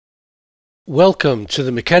Welcome to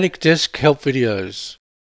the MechanicDesk help videos.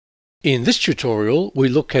 In this tutorial, we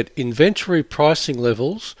look at inventory pricing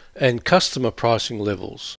levels and customer pricing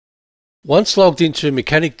levels. Once logged into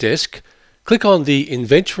MechanicDesk, click on the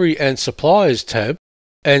Inventory and Suppliers tab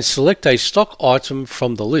and select a stock item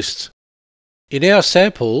from the list. In our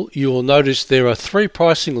sample, you will notice there are three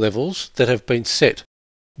pricing levels that have been set,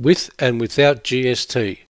 with and without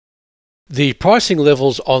GST. The pricing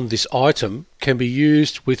levels on this item can be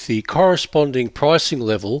used with the corresponding pricing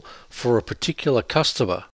level for a particular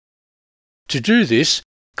customer. To do this,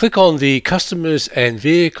 click on the Customers and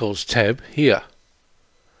Vehicles tab here.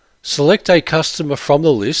 Select a customer from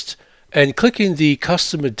the list and click in the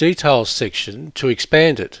Customer Details section to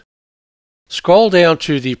expand it. Scroll down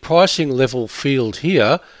to the Pricing Level field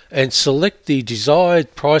here and select the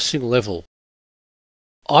desired pricing level.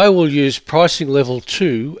 I will use pricing level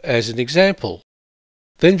 2 as an example.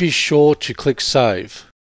 Then be sure to click Save.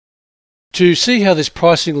 To see how this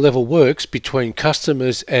pricing level works between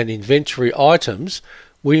customers and inventory items,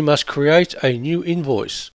 we must create a new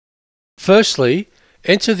invoice. Firstly,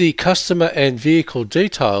 enter the customer and vehicle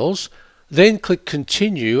details, then click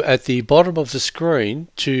Continue at the bottom of the screen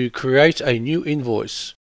to create a new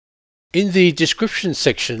invoice. In the description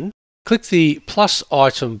section, click the plus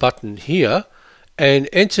item button here and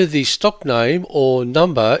enter the stock name or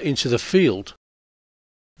number into the field.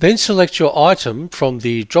 Then select your item from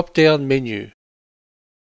the drop-down menu.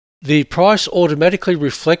 The price automatically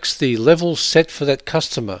reflects the level set for that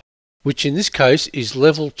customer, which in this case is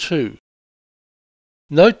level 2.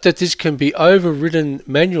 Note that this can be overridden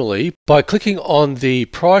manually by clicking on the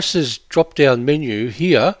Prices drop-down menu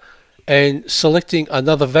here and selecting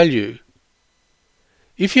another value.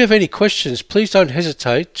 If you have any questions, please don't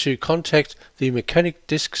hesitate to contact the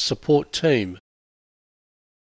MechanicDesk support team.